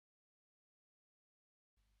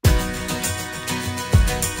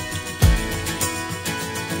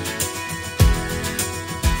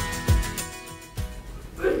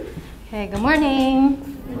Okay, good morning.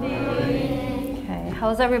 Okay,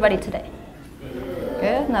 how's everybody today?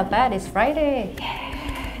 Good, not bad. It's Friday.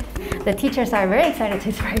 Yeah. The teachers are very excited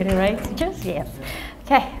it's Friday, right? Teachers? Yes.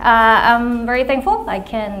 Okay, I'm very thankful I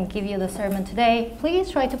can give you the sermon today.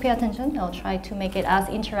 Please try to pay attention. I'll try to make it as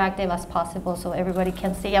interactive as possible so everybody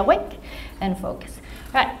can stay awake and focus.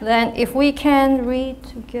 All right, then if we can read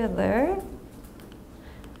together.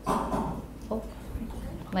 Oh,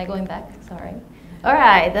 am I going back? Sorry. All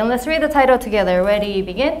right, then let's read the title together. Ready,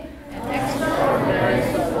 begin?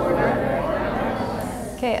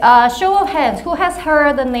 Okay, show of hands. Who has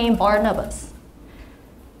heard the name Barnabas?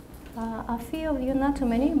 A few of you, not too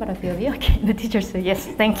many, but a few of you. Okay, the teacher said yes,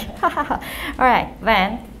 thank you. All right,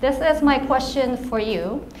 then, this is my question for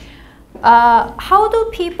you. How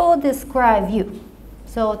do people describe you?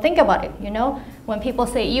 So think about it, you know, when people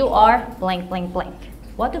say you are blank, blank, blank.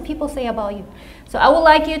 What do people say about you? So I would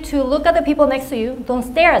like you to look at the people next to you. Don't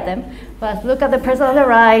stare at them, but look at the person on the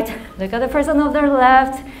right, look at the person on the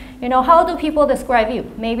left. You know, how do people describe you?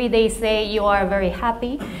 Maybe they say you are very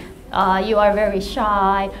happy, you are very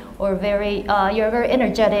shy, or you're very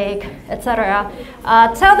energetic, etc.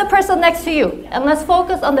 Tell the person next to you, and let's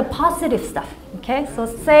focus on the positive stuff. Okay, so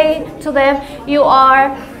say to them, you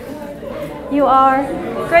are,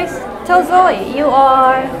 Grace, tell Zoe, you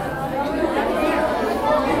are.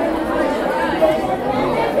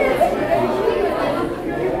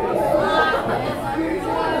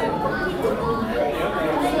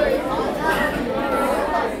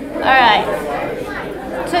 All right,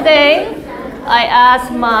 today I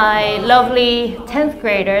asked my lovely 10th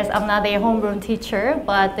graders, I'm not a homeroom teacher,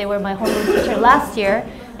 but they were my homeroom teacher last year,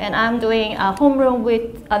 and I'm doing a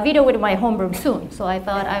video with my homeroom soon. So I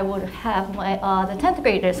thought I would have the 10th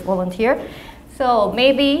graders volunteer. So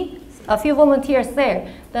maybe a few volunteers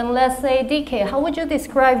there. Then let's say DK, how would you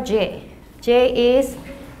describe J? J is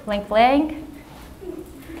blank blank.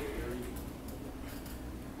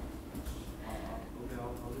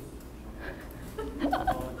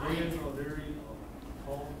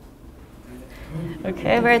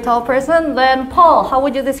 Okay, very tall person. Then Paul, how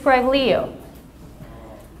would you describe Leo?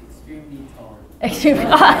 Extremely tall. Extremely.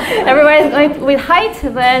 Everybody's going with height.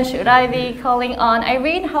 Then should I be calling on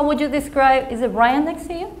Irene? How would you describe? Is it Brian next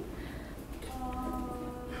to you?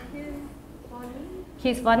 He's funny.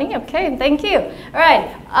 He's funny. Okay, thank you. All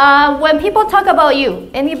right. When people talk about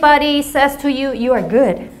you, anybody says to you, "You are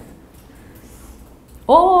good."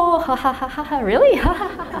 Oh, ha ha ha ha ha! Really?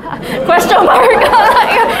 Question mark?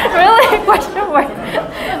 Really? Question mark?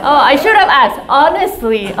 Oh, I should have asked.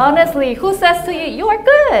 Honestly, who says to you, "You are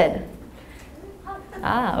good"?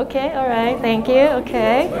 Ah, okay, all right, thank you.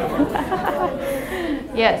 Okay.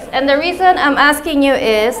 Yes, and the reason I'm asking you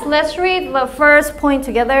is, let's read the first point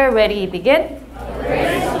together. Ready? Begin.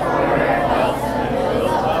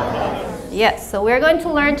 Yes, so we're going to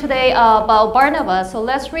learn today about Barnabas. So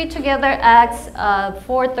let's read together Acts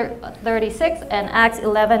 4:36 and Acts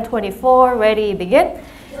 11:24. Ready, begin.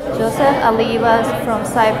 Joseph, a Levite from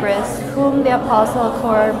Cyprus, whom the apostle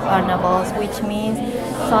called Barnabas, which means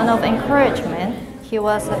son of encouragement. He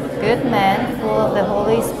was a good man, full of the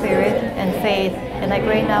Holy Spirit and faith, and a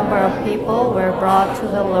great number of people were brought to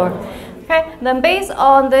the Lord. Okay, then based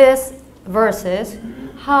on these verses,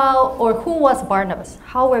 who was Barnabas?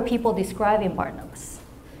 How were people describing Barnabas?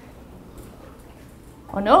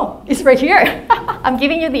 Oh no, it's right here. I'm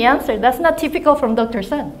giving you the answer. That's not typical from Dr.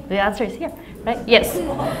 Sun. The answer is here, right? Yes.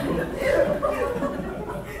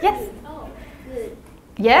 Yes. Oh, good.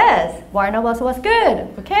 Yes, Barnabas was good.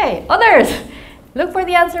 Okay, others. Look for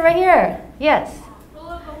the answer right here. Yes. Full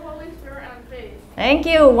of the Holy Spirit and faith. Thank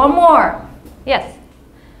you. One more. Yes.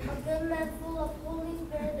 A good man full of Holy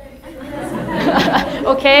Spirit and faith.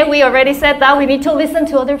 Okay, we already said that. We need to listen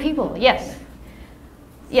to other people. Yes.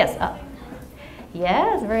 Yes.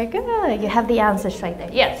 Yes, very good. You have the answers right there.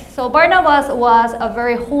 Yes. So Barnabas was a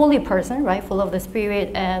very holy person, right? Full of the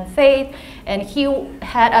Spirit and faith, and he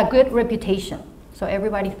had a good reputation. So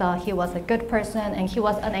everybody thought he was a good person, and he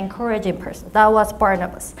was an encouraging person. That was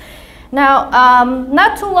Barnabas. Now,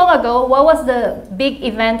 not too long ago, what was the big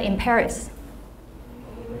event in Paris?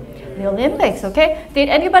 The Olympics, okay? Did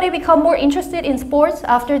anybody become more interested in sports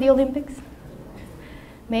after the Olympics?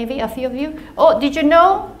 Maybe a few of you. Oh, did you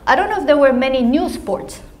know? I don't know if there were many new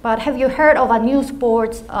sports, but have you heard of a new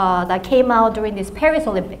sport that came out during this Paris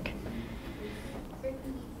Olympic?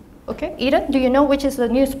 Okay, Eden, do you know which is the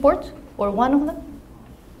new sport or one of them?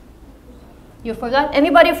 You forgot?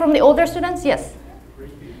 Anybody from the older students? Yes.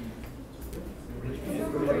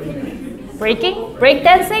 Breaking? Break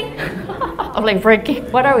dancing? I'm like,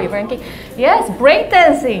 breaking? What are we, breaking? Yes, break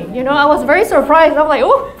dancing. You know, I was very surprised. I'm like,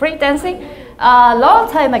 oh, break dancing. A long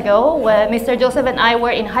time ago, when Mr. Joseph and I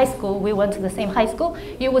were in high school, we went to the same high school,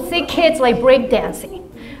 you would see kids like break dancing.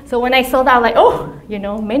 So when I saw that, like, oh, you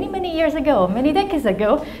know, many years ago, many decades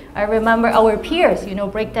ago, I remember our peers, you know,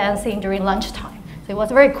 break dancing during lunchtime. So it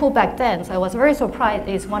was very cool back then. So I was very surprised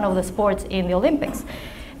it's one of the sports in the Olympics.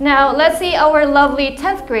 Now, let's see our lovely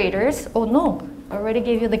 10th graders. Oh no, I already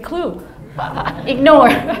gave you the clue. Ignore.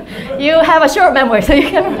 You have a short memory, so you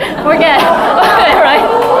can forget. Okay, right?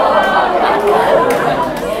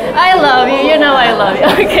 I love you. You know I love you.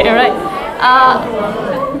 Okay, right?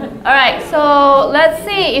 All right, so let's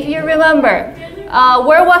see if you remember.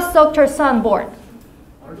 Where was Dr. Son born?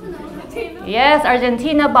 Argentina. Yes,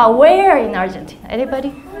 Argentina, but where in Argentina?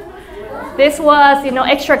 Anybody? This was, you know,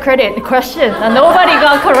 extra credit question, and nobody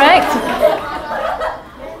got correct.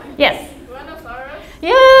 Yes.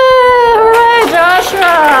 Yeah, hooray,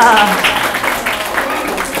 Joshua.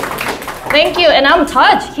 Thank you, and I'm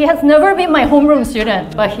touched. He has never been my homeroom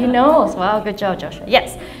student, but he knows. Wow, good job, Joshua.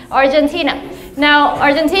 Yes, Argentina. Now,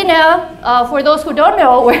 Argentina, for those who don't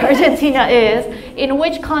know where Argentina is, in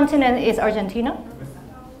which continent is Argentina?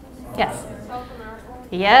 Yes. South America.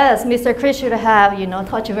 Yes, Mr. Chris should have, you know,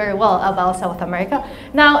 taught you very well about South America.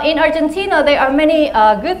 Now, in Argentina, there are many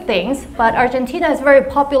good things, but Argentina is very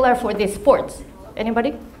popular for these sports.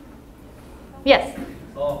 Anybody? Yes.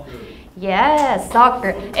 Soccer. Yes,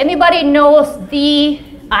 soccer. Anybody knows the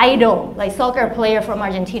idol, like soccer player from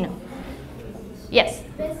Argentina? Yes.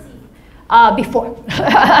 Messi. Before.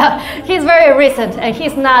 He's very recent, and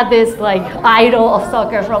he's not this like idol of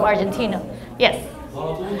soccer from Argentina. Yes.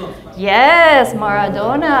 Maradona. Yes,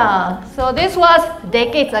 Maradona. So this was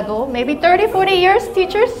decades ago, maybe 30, 40 years,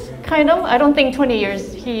 teachers, kind of. I don't think 20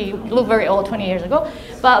 years. He looked very old 20 years ago.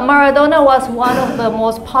 But Maradona was one of the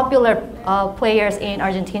most popular players in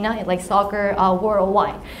Argentina, like soccer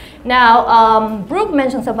worldwide. Now, Brooke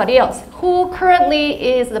mentioned somebody else. Who currently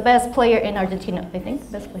is the best player in Argentina, I think?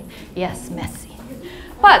 Best player. Yes, Messi.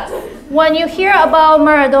 But when you hear about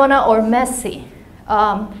Maradona or Messi,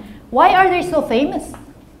 why are they so famous?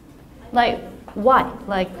 Like, why?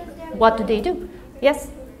 Like, what do they do?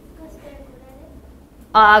 Yes?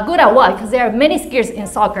 Good at what? Because there are many skills in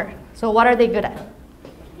soccer. So what are they good at?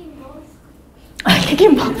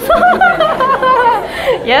 Kicking balls.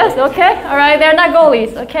 Yes, okay. All right, they're not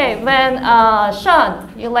goalies. Okay, then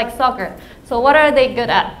Sean, you like soccer. So what are they good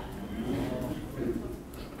at?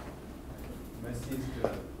 Messi is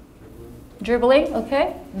good. Dribbling,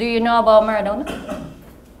 okay. Do you know about Maradona?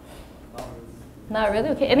 Not really,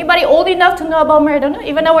 okay. Anybody old enough to know about Maradona?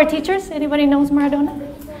 Even our teachers, anybody knows Maradona?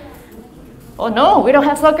 Oh no, we don't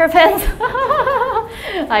have soccer fans?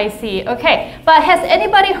 I see, okay. But has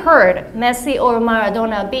anybody heard Messi or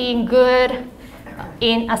Maradona being good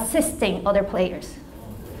in assisting other players?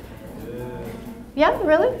 Yeah,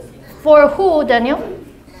 really? For who, Daniel?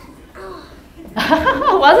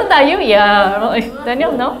 Wasn't that you? Yeah, really.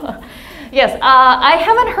 Daniel, no? Yes, I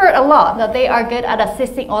haven't heard a lot that they are good at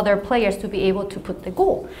assisting other players to be able to put the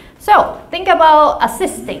goal. So, think about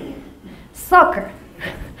assisting. Soccer.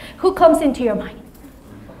 Who comes into your mind?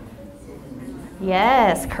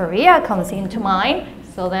 Yes, Korea comes into mind.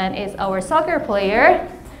 So then it's our soccer player,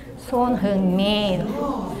 Son Heung-min.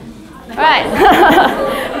 All right.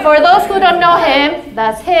 For those who don't know him,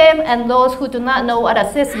 that's him. And those who do not know what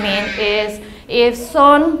assist means is if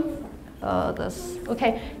Son,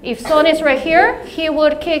 if Son is right here, he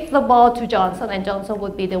would kick the ball to Johnson, and Johnson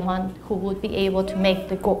would be the one who would be able to make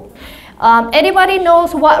the goal. Anybody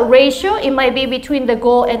knows what ratio it might be between the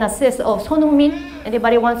goal and assist of Son Heung-min?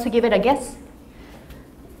 Anybody wants to give it a guess?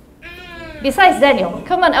 Besides Daniel,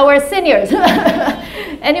 come on, our seniors.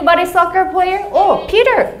 Anybody soccer player? Oh,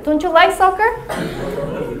 Peter, don't you like soccer?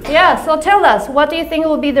 Yeah, so tell us, what do you think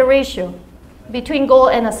will be the ratio between goal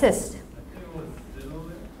and assist?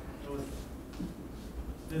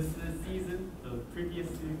 This season, the previous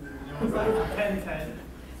season, it was like 10-10.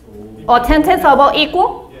 Oh, 10-10, so about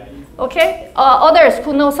equal? Yeah, Okay, others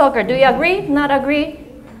who know soccer, do you agree? Not agree?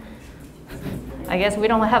 I guess we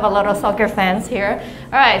don't have a lot of soccer fans here.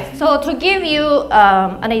 All right, so to give you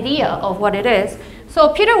an idea of what it is, so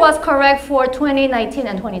Peter was correct for 2019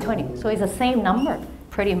 and 2020, so it's the same number.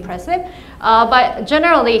 Pretty impressive. But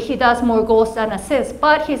generally, he does more goals than assists,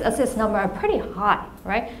 but his assist number are pretty high,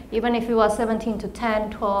 right? Even if it was 17 to 10,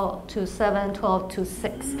 12 to 7, 12 to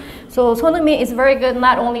 6. So Son Heung-min is very good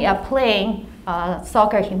not only at playing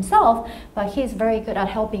soccer himself, but he's very good at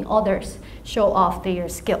helping others show off their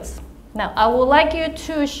skills. Now, I would like you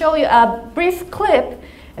to show you a brief clip.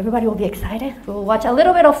 Everybody will be excited. We'll watch a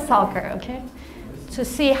little bit of soccer, okay? To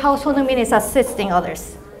see how Son Heung-min is assisting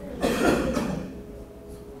others.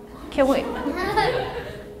 Can we?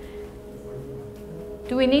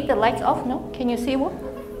 Do we need the lights off? No? Can you see what?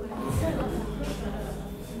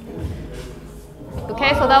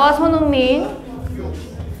 Okay, so that was 손흥민.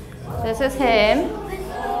 This is him.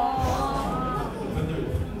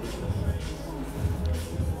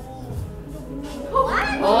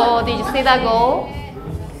 Oh, did you see that goal?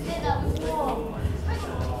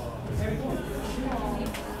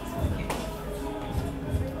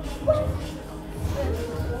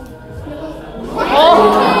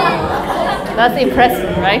 Oh, that's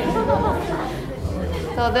impressive, right?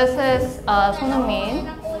 So this is 손흥민.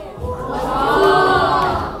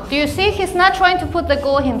 Do you see he's not trying to put the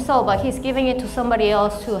goal himself, but he's giving it to somebody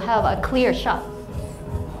else to have a clear shot.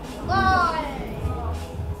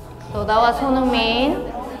 So that was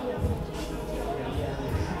손흥민.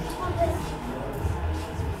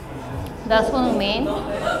 That's 손흥민.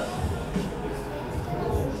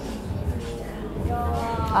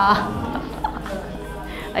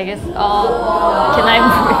 I guess, can I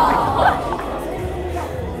move?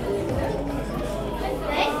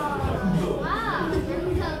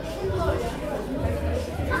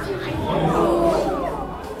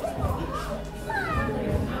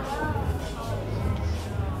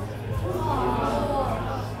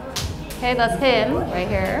 Okay, that's him right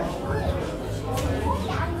here.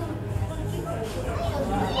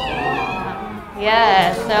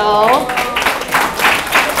 Yeah, so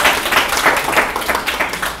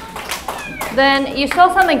then you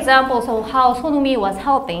saw some examples of how Sonumi was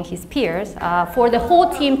helping his peers for the whole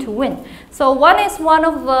team to win. So one is one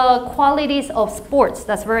of the qualities of sports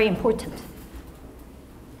that's very important.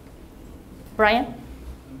 Brian?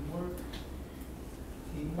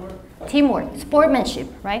 Teamwork, sportsmanship,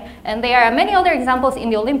 right? And there are many other examples in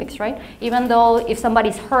the Olympics, right? Even though if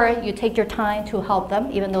somebody's hurt, you take your time to help them,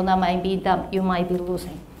 even though that might be that you might be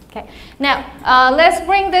losing. Okay. Now, let's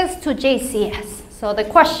bring this to JCS. So the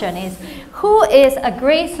question is, who is a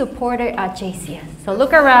great supporter at JCS? So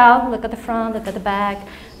look around, look at the front, look at the back,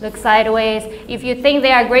 look sideways. If you think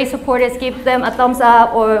they are great supporters, give them a thumbs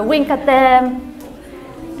up or wink at them.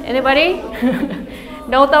 Anybody?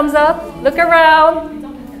 No thumbs up? Look around.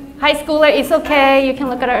 High schooler, it's okay. You can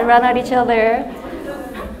look around at each other.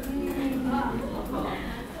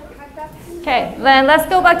 Okay, then let's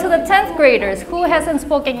go back to the 10th graders. Who hasn't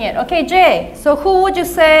spoken yet? Okay, Jay. So who would you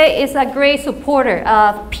say is a great supporter?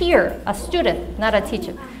 A peer, a student, not a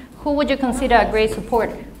teacher. Who would you consider a great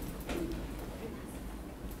supporter?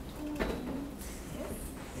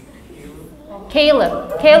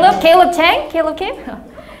 Caleb. Caleb Chang? Caleb Kim?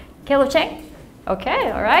 Caleb Chang? Okay,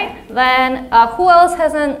 all right. Then who else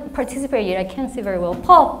hasn't participated yet? I can't see very well.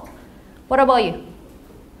 Paul, what about you?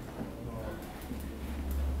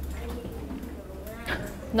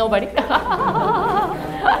 Nobody?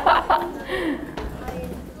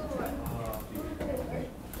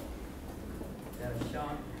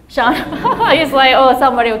 Sean. He's like, oh,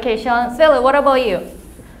 somebody. Okay, Sean. Philip, what about you?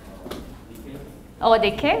 Oh,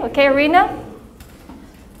 DK. Okay, Rena?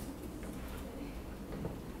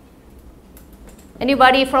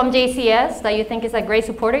 Anybody from JCS that you think is a great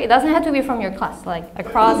supporter? It doesn't have to be from your class, like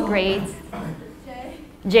across grades.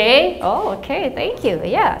 Jay? Oh, okay, thank you,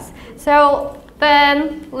 yes. So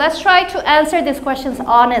then let's try to answer these questions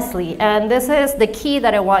honestly. And this is the key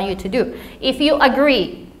that I want you to do. If you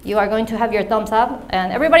agree, you are going to have your thumbs up.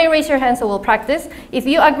 And everybody raise your hand so we'll practice. If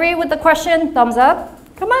you agree with the question, thumbs up.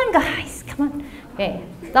 Come on, guys, come on. Okay,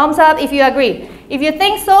 thumbs up if you agree. If you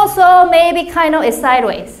think so, maybe kind of is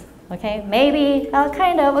sideways. Okay, maybe,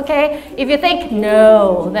 kind of, okay. If you think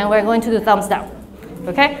no, then we're going to do thumbs down,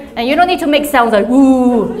 okay? And you don't need to make sounds like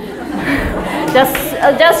woo.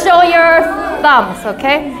 just show your thumbs,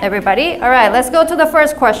 okay, everybody? All right, let's go to the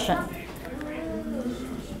first question.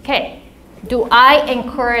 Okay, do I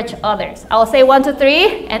encourage others? I'll say 1, 2,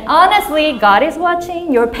 3, and honestly, God is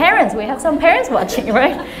watching. Your parents, we have some parents watching,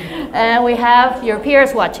 right? And we have your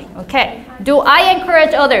peers watching, okay. Do I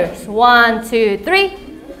encourage others? 1, 2, 3.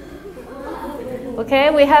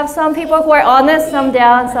 Okay, we have some people who are honest, some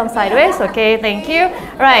down, some sideways. Okay, thank you.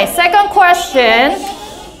 All right, second question.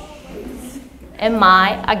 Am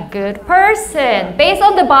I a good person? Based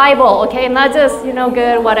on the Bible, okay, not just,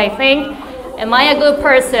 good what I think. Am I a good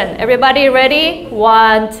person? Everybody ready?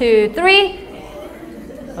 1, 2, 3.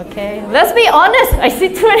 Okay, let's be honest. I see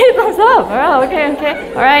 20 thumbs up. Oh,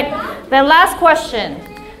 okay. All right, then last question.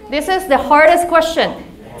 This is the hardest question.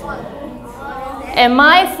 Am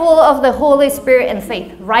I full of the Holy Spirit and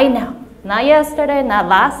faith right now? Not yesterday, not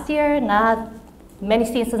last year, not many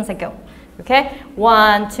seasons ago. Okay?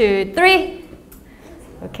 1, 2, 3.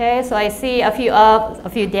 Okay, so I see a few up, a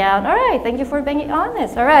few down. All right, thank you for being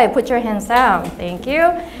honest. All right, put your hands down. Thank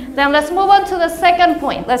you. Then let's move on to the second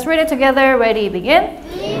point. Let's read it together. Ready, begin.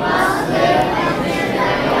 We must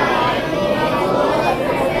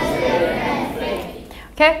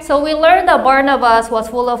Okay, so we learned that Barnabas was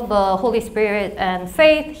full of the Holy Spirit and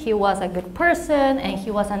faith. He was a good person and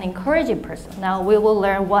he was an encouraging person. Now we will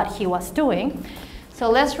learn what he was doing.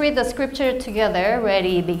 So let's read the scripture together.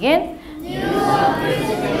 Ready, begin. You are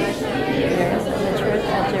Christians The church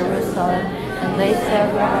at Jerusalem, and they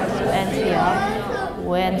sent Barnabas to Antioch.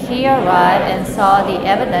 When he arrived and saw the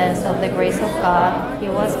evidence of the grace of God, he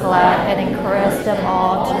was glad and encouraged them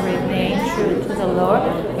all to remain true to the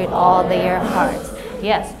Lord with all their hearts.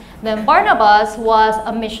 Yes, then Barnabas was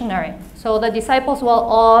a missionary. So the disciples were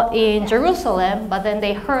all in Jerusalem, but then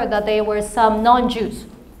they heard that there were some non-Jews.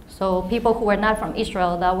 So people who were not from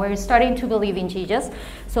Israel that were starting to believe in Jesus.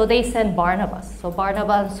 So they sent Barnabas. So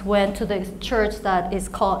Barnabas went to the church that is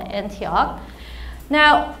called Antioch.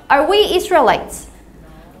 Now, are we Israelites?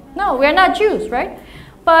 No, we're not Jews, right?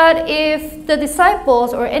 But if the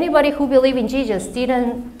disciples or anybody who believe in Jesus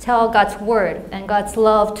didn't tell God's word and God's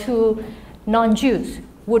love to non-Jews,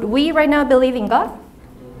 would we right now believe in God?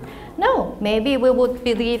 No, maybe we would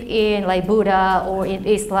believe in like Buddha or in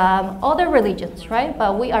Islam, other religions, right?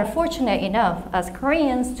 But we are fortunate enough as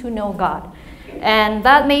Koreans to know God. And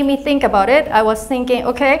that made me think about it. I was thinking,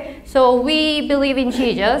 okay, so we believe in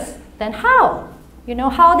Jesus, then how? You know,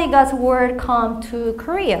 how did God's word come to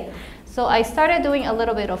Korea? So I started doing a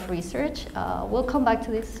little bit of research. We'll come back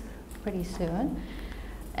to this pretty soon.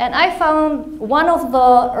 And I found one of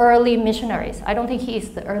the early missionaries. I don't think he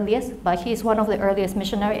is the earliest, but he's one of the earliest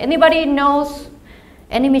missionaries. Anybody knows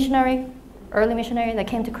any missionary, early missionary that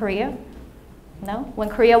came to Korea? No? When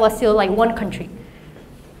Korea was still like one country?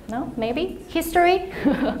 No? Maybe? History?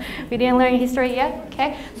 We didn't learn history yet?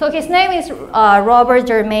 Okay. So his name is Robert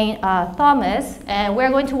Jermaine Thomas, and we're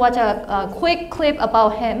going to watch a quick clip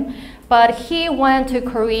about him. But he went to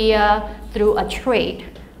Korea through a trade.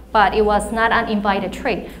 But it was not an invited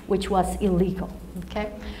trade, which was illegal,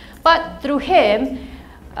 okay? But through him,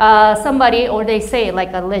 somebody, or they say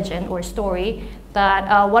like a legend or story,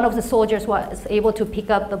 that one of the soldiers was able to pick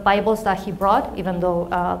up the Bibles that he brought, even though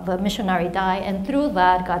the missionary died, and through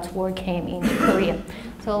that, God's word came into Korea.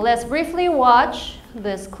 So let's briefly watch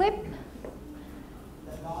this clip.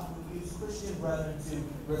 That God would use Christian brethren to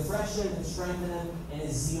refresh him and strengthen him in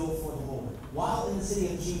his zeal for the Lord. While in the city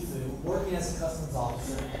of Chifu, working as a customs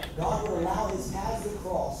officer, God would allow his paths to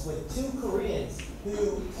cross with two Koreans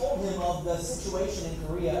who told him of the situation in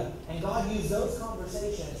Korea, and God used those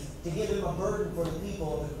conversations to give him a burden for the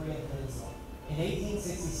people of the Korean Peninsula. In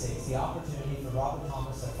 1866, the opportunity for Robert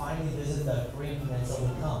Thomas to finally visit the Korean Peninsula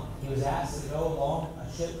would come. He was asked to go along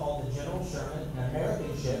a ship called the General Sherman, an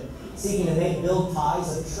American ship, seeking to build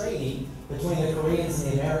ties of trading between the Koreans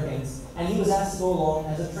and the Americans, and he was asked to go along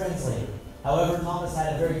as a translator. However, Thomas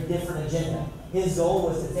had a very different agenda. His goal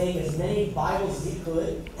was to take as many Bibles as he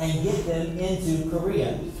could and get them into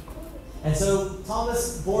Korea. And so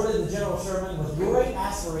Thomas boarded the General Sherman with great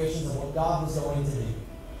aspirations of what God was going to do.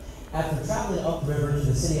 After traveling upriver to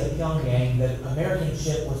the city of Pyongyang, the American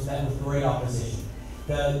ship was met with great opposition.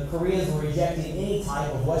 The Koreans were rejecting any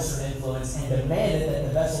type of Western influence and demanded that the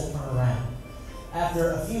vessel turn around.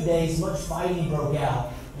 After a few days, much fighting broke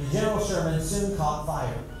out. The General Sherman soon caught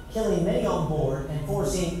fire, killing many on board and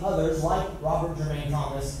forcing others, like Robert Jermaine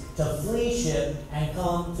Thomas, to flee ship and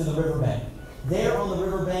come to the riverbank. There on the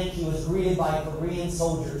riverbank, he was greeted by Korean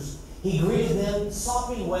soldiers. He greeted them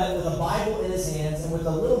sopping wet with a Bible in his hands, and with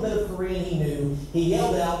a little bit of Korean he knew, he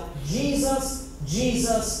yelled out, "Jesus,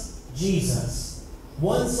 Jesus, Jesus."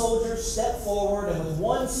 One soldier stepped forward, and with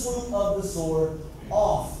one swoop of the sword,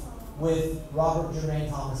 off with Robert Jermaine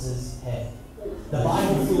Thomas's head. The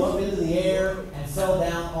Bible flew up into the air and fell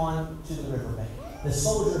down onto the riverbank. The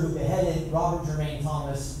soldier who beheaded Robert Jermaine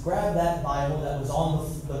Thomas grabbed that Bible that was on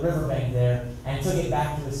the riverbank there and took it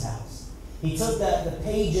back to his house. He took the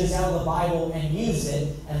pages out of the Bible and used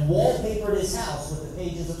it and wallpapered his house with the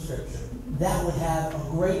pages of Scripture. That would have a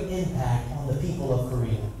great impact on the people of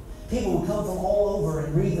Korea. People would come from all over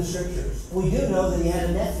and read the Scriptures. We do know that he had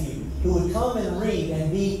a nephew who would come and read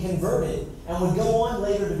and be converted and would go on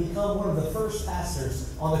later to become one of the first pastors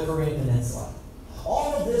on the Korean Peninsula.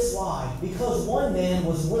 All of this why? Because one man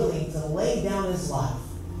was willing to lay down his life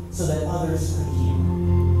so that others could hear.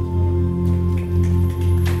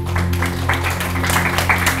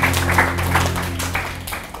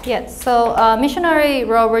 Yes, so missionary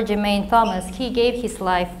Robert Jermaine Thomas, he gave his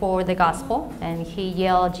life for the gospel, and he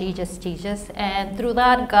yelled, Jesus, Jesus, and through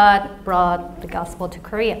that, God brought the gospel to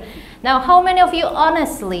Korea. Now, how many of you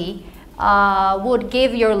honestly would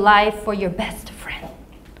give your life for your best friend?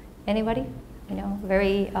 Anybody? You know,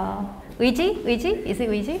 very, 의지? Is it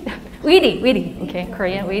의지? 의리, okay,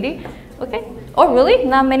 Korean, 의리. Okay. Oh, really?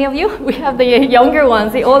 Not many of you? We have the younger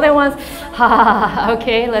ones, the older ones.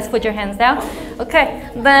 Okay, let's put your hands down. Okay,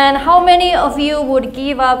 then how many of you would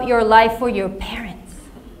give up your life for your parents?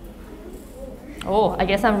 Oh, I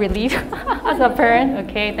guess I'm relieved as a parent.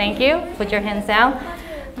 Okay, thank you. Put your hands down.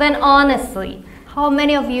 Then honestly, how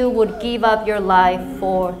many of you would give up your life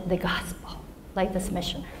for the gospel, like this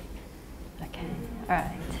missionary? Okay, all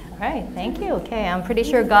right. All right, thank you. Okay, I'm pretty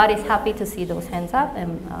sure God is happy to see those hands up,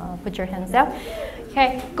 and put your hands down.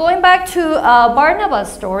 Okay, going back to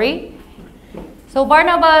Barnabas' story. So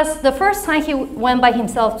Barnabas, the first time he went by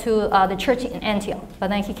himself to the church in Antioch,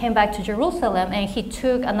 but then he came back to Jerusalem and he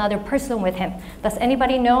took another person with him. Does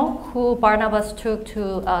anybody know who Barnabas took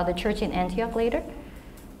to the church in Antioch later?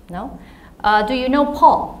 No? Do you know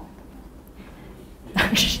Paul?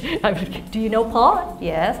 Do you know Paul?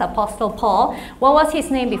 Yes, Apostle Paul. What was his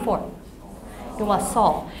name before? It was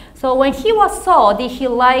Saul. So when he was Saul, did he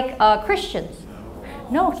like Christians?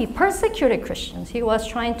 No, he persecuted Christians. He was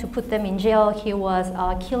trying to put them in jail. He was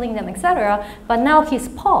killing them, etc. But now he's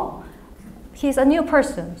Paul. He's a new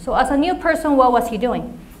person. So as a new person, what was he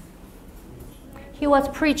doing? He was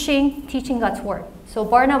preaching, teaching God's word. So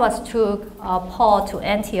Barnabas took Paul to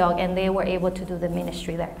Antioch, and they were able to do the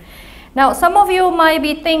ministry there. Now, some of you might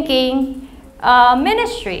be thinking,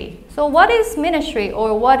 ministry. So what is ministry,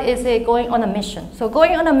 or what is it going on a mission? So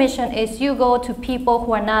going on a mission is you go to people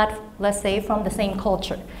who are not, let's say, from the same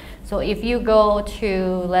culture. So if you go to,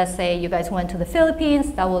 let's say, you guys went to the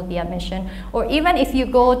Philippines, that would be a mission. Or even if you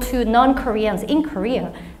go to non-Koreans in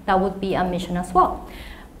Korea, that would be a mission as well.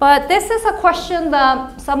 But this is a question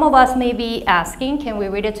that some of us may be asking. Can we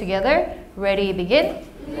read it together? Ready, begin.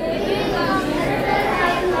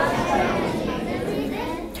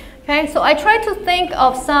 Okay, so I try to think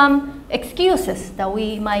of some excuses that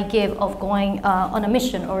we might give of going on a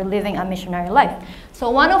mission or living a missionary life. So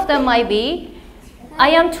one of them might be,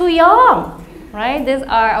 I am too young, right? These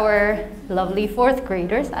are our lovely fourth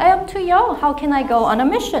graders. I am too young. How can I go on a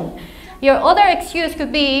mission? Your other excuse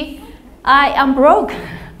could be, I am broke.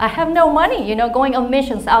 I have no money. You know, going on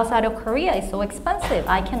missions outside of Korea is so expensive.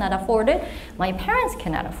 I cannot afford it. My parents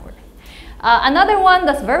cannot afford it. Another one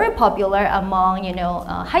that's very popular among,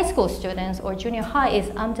 high school students or junior high is,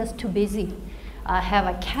 I'm just too busy. I have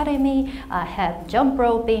academy, I have jump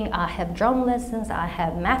roping, I have drum lessons, I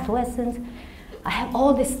have math lessons. I have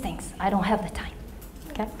all these things. I don't have the time.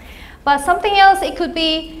 Okay? But something else, it could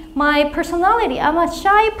be my personality. I'm a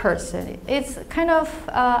shy person. It's kind of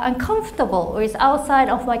uncomfortable, or it's outside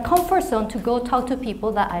of my comfort zone to go talk to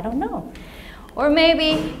people that I don't know. Or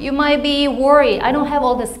maybe you might be worried, I don't have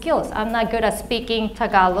all the skills. I'm not good at speaking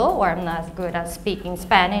Tagalog, or I'm not good at speaking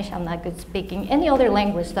Spanish. I'm not good at speaking any other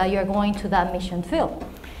language that you're going to that mission field.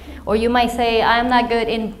 Or you might say, I'm not good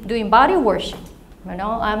in doing body worship.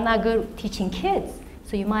 I'm not good teaching kids.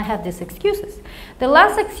 So you might have these excuses. The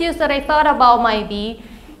last excuse that I thought about might be,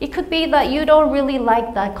 it could be that you don't really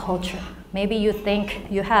like that culture. Maybe you think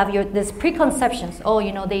you have these preconceptions. Oh,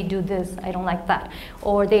 they do this, I don't like that.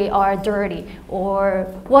 Or they are dirty, or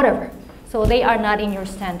whatever. So they are not in your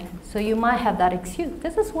standard. So you might have that excuse.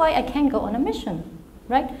 This is why I can't go on a mission,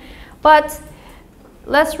 right? But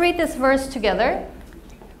let's read this verse together.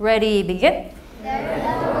 Ready, begin.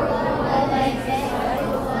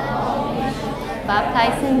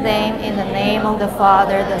 Baptizing them in the name of the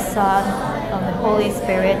Father, the Son, and the Holy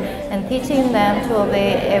Spirit, and teaching them to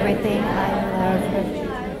obey everything I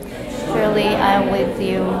learned. Surely I am with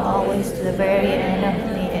you always to the very end of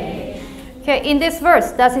the age. Okay, in this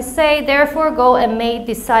verse, does it say, therefore go and make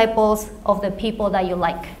disciples of the people that you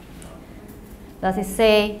like? Does it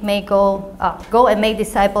say, go and make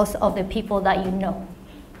disciples of the people that you know?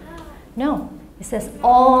 No, it says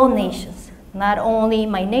all nations, not only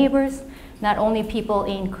my neighbors, not only people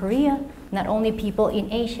in Korea, not only people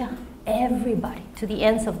in Asia, everybody, to the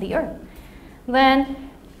ends of the earth. Then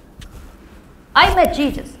I met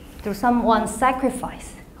Jesus through someone's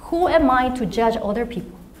sacrifice. Who am I to judge other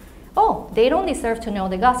people? Oh, they don't deserve to know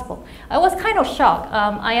the gospel. I was kind of shocked.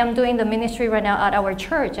 I am doing the ministry right now at our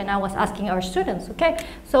church, and I was asking our students, okay,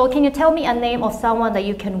 so can you tell me a name of someone that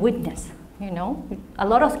you can witness? A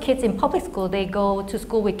lot of kids in public school, they go to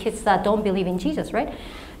school with kids that don't believe in Jesus, right?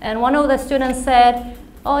 And one of the students said,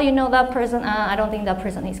 oh, that person, I don't think that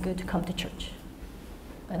person is good to come to church.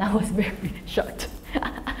 And I was very shocked.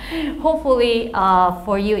 Hopefully,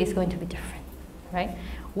 for you, it's going to be different, right?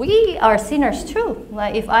 We are sinners too.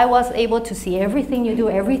 Like if I was able to see everything you do,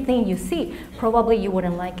 everything you see, probably you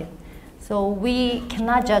wouldn't like it. So we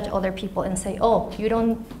cannot judge other people and say, oh, you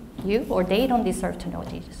or they don't deserve to know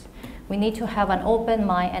Jesus. We need to have an open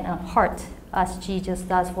mind and a heart as Jesus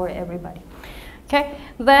does for everybody. Okay,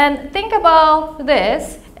 then think about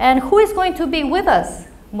this, and who is going to be with us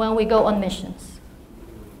when we go on missions?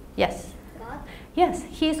 Yes. God? Yes,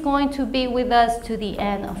 He's going to be with us to the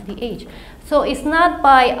end of the age. So it's not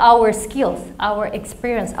by our skills, our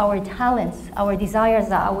experience, our talents, our desires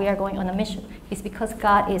that we are going on a mission. It's because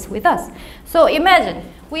God is with us. So imagine,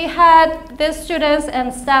 we had these students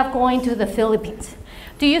and staff going to the Philippines.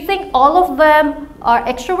 Do you think all of them are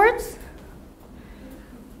extroverts?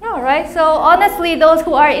 No, right? So honestly, those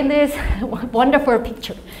who are in this wonderful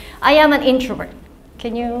picture, I am an introvert.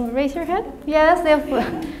 Can you raise your hand? Yes,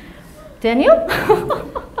 Daniel?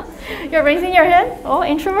 You're raising your hand? Oh,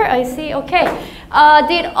 introvert, I see, okay.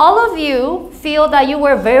 Did all of you feel that you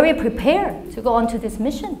were very prepared to go on to this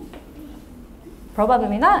mission?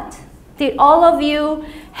 Probably not. Did all of you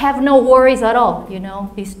have no worries at all? You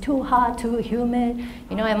know, it's too hot, too humid.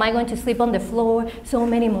 You know, am I going to sleep on the floor? So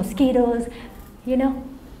many mosquitoes, you know?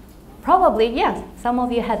 Probably, yes. Some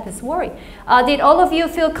of you had this worry. Did all of you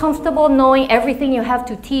feel comfortable knowing everything you have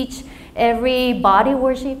to teach, every body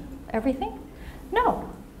worship, everything? No,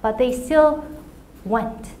 but they still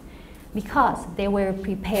went because they were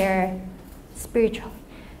prepared spiritually.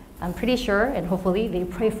 I'm pretty sure, and hopefully they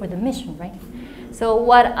pray for the mission, right? So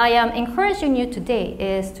what I am encouraging you today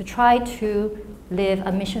is to try to live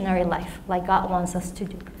a missionary life like God wants us to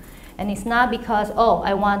do. And it's not because, oh,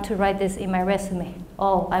 I want to write this in my resume.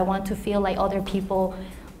 Oh, I want to feel like other people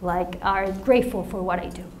are grateful for what I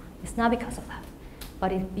do. It's not because of that.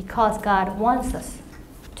 But it's because God wants us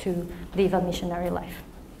to live a missionary life.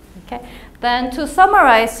 Okay? Then to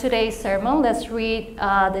summarize today's sermon, let's read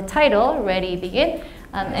the title, Ready, Begin.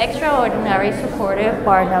 An extraordinary supporter,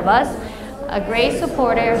 Barnabas. A great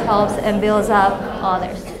supporter helps and builds up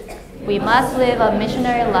others. We must live a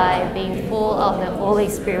missionary life being full of the Holy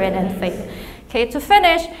Spirit and faith. Okay, to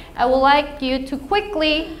finish, I would like you to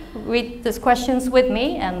quickly read these questions with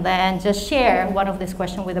me and then just share one of these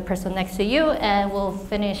questions with the person next to you, and we'll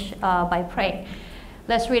finish by praying.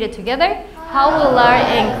 Let's read it together. How will I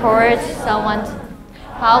encourage someone?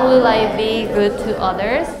 How will I be good to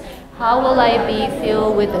others? How will I be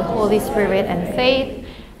filled with the Holy Spirit and faith?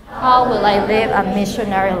 How will I live a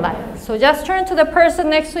missionary life? So just turn to the person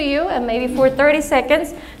next to you and maybe for 30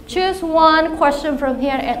 seconds, choose one question from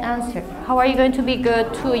here and answer. How are you going to be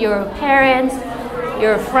good to your parents,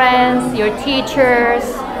 your friends, your teachers?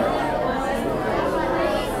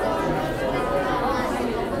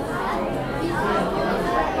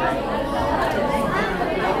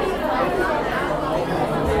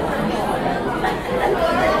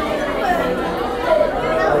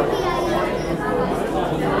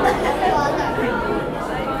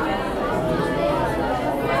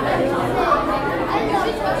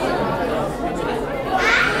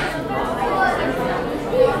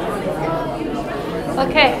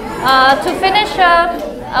 Okay, to finish up,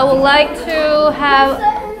 I would like to have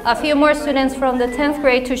a few more students from the 10th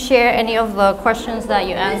grade to share any of the questions that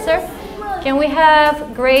you answer. Can we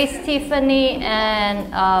have Grace, Tiffany, and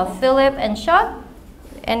Philip and Sean?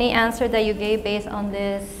 Any answer that you gave based on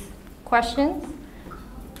these questions?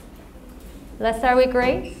 Let's start with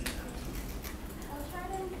Grace. I'll try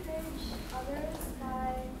to encourage others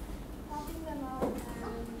by helping them out and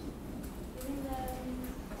giving them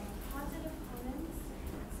positive comments.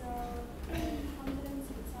 So confidence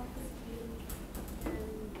and self-esteem and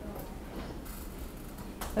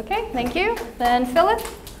Okay, thank you. Then Philip.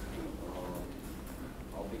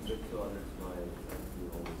 I'll be good to others by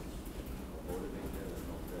always motivate them and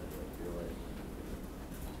help them feel like.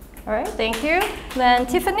 All right, thank you. Then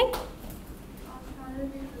Tiffany. I'll try to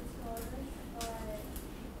be good to others by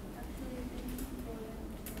actually thinking for them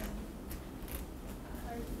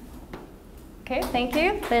and encouraging them. Okay, thank you.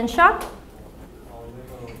 Then Sean. I'll live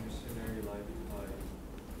a missionary life by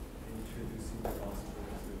introducing the gospel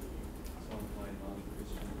to some of my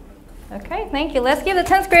non-Christian friends. Okay, thank you. Let's give the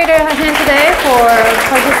 10th grader a hand today for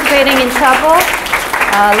participating in chapel.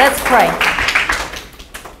 Let's pray.